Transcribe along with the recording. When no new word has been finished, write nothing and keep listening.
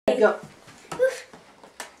go.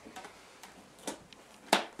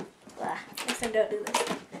 Next time, don't do this.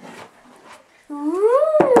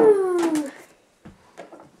 Ooh.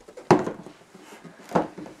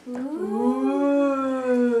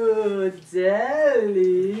 Ooh,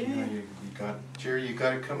 jelly. Jerry, you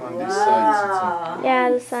gotta come on this side. Yeah,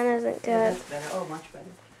 the sun isn't good. That's better. Oh, much better.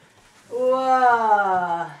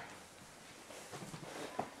 Wow.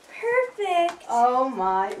 Perfect. Oh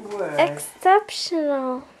my word.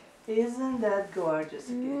 Exceptional. Isn't that gorgeous?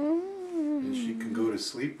 And she can go to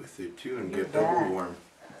sleep with it too and get double warm.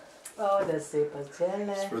 Oh, the super jelly.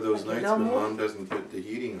 It's for those nights when Mom doesn't put the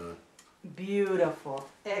heating on. Beautiful.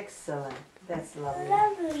 Excellent. That's lovely.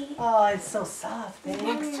 Lovely. Oh, it's so soft. Eh?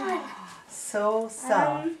 Next one. So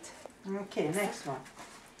soft. Okay, next one.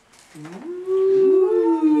 Ooh.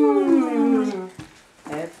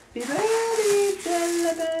 Happy birthday,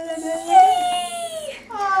 Bella, Bella, Bella. Yay!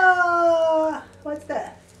 Oh, what's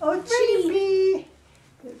that? Oh, Chippy.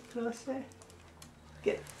 Get closer.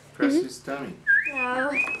 Get. Press his tummy. No.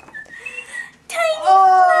 Tiny Oh!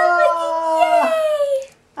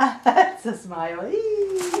 yay! That's a smile.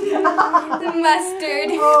 The mustard.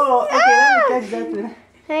 Oh, okay, let me catch that one.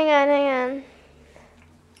 Hang on.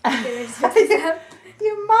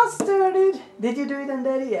 You mustard it. Did you do it on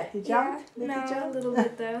Daddy? Yeah, he jumped? Did No, he jump? a little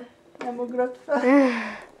bit though. I'm a grunt.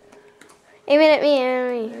 Aim it at me, Or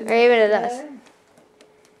aim it at us.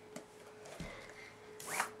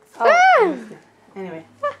 Oh, anyway,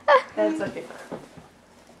 that's okay.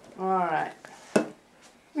 Alright.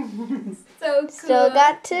 So cool. Still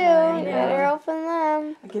got two. I You know. better open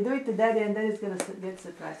them. Okay, do it to Daddy and Daddy's gonna get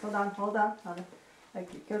surprised. Hold on.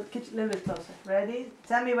 Okay, go a little bit closer. Ready?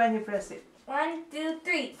 Tell me when you press it. 1, 2,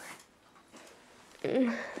 3.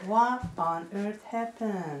 What on earth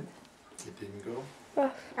happened? It didn't go.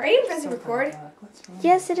 Are you pressing record? What's wrong?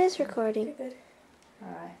 Yes, it is recording. Good.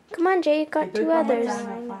 Alright. Come on, Jay. You got Okay, do it two one more others. time,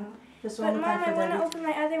 have fun. Just one But more Mom, time I for want to Daddy. open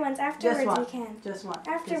my other ones afterwards. Just one. We can. Just one.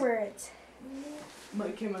 Afterwards. My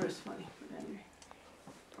camera is funny. Anyway.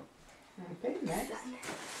 Okay, next.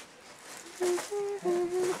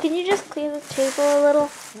 Can you just clean the table a little?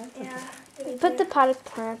 Yeah. Put the potted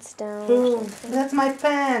plants down. Boom. That's my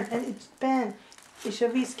pen. And it's pen. És a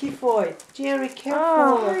víz kifolyt. Jerry, careful.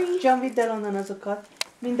 Oh. John, vidd el onnan azokat.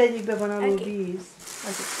 Mindegyikben van alul Okay. víz.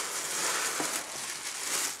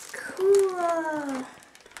 Cool.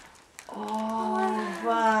 Oh,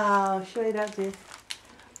 wow. Show it up, Jay. Turn it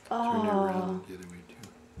Oh. around the other way too.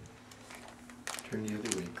 Turn the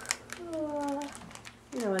other way. Cool.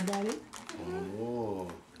 You know what that is? Oh.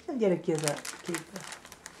 Gyere ki ez a képbe.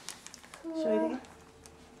 Show it again.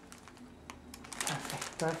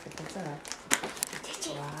 Perfect. That's all right.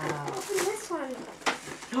 Wow. Open this one.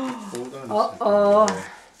 Hold on. Uh-oh.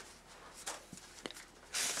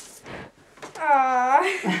 Aww.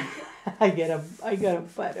 I got a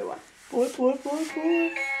better one. Pull.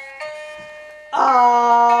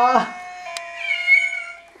 Ah!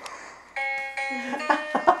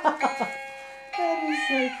 That is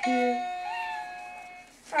so cute.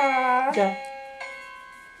 Aww. Go.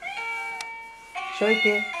 Show it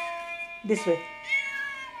here. This way.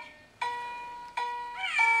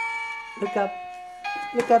 Look up.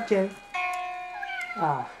 Look up, Jerry.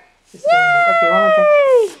 Ah. Just okay, one more time.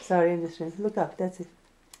 Sorry, in this way. Look up. That's it.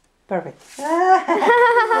 Perfect.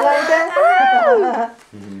 Like that?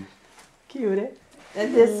 Cute, eh?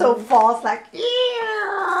 And they're so fast, like.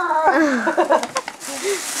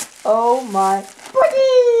 Oh my.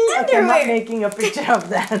 Okay, I'm not making a picture of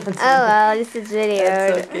that. Oh well, this is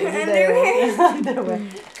videoed. That's okay. Underwear.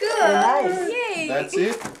 Cool. Nice. Yay. That's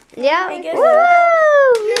it. Yeah. I guess Woo!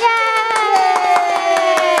 Yay!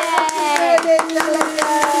 Yay!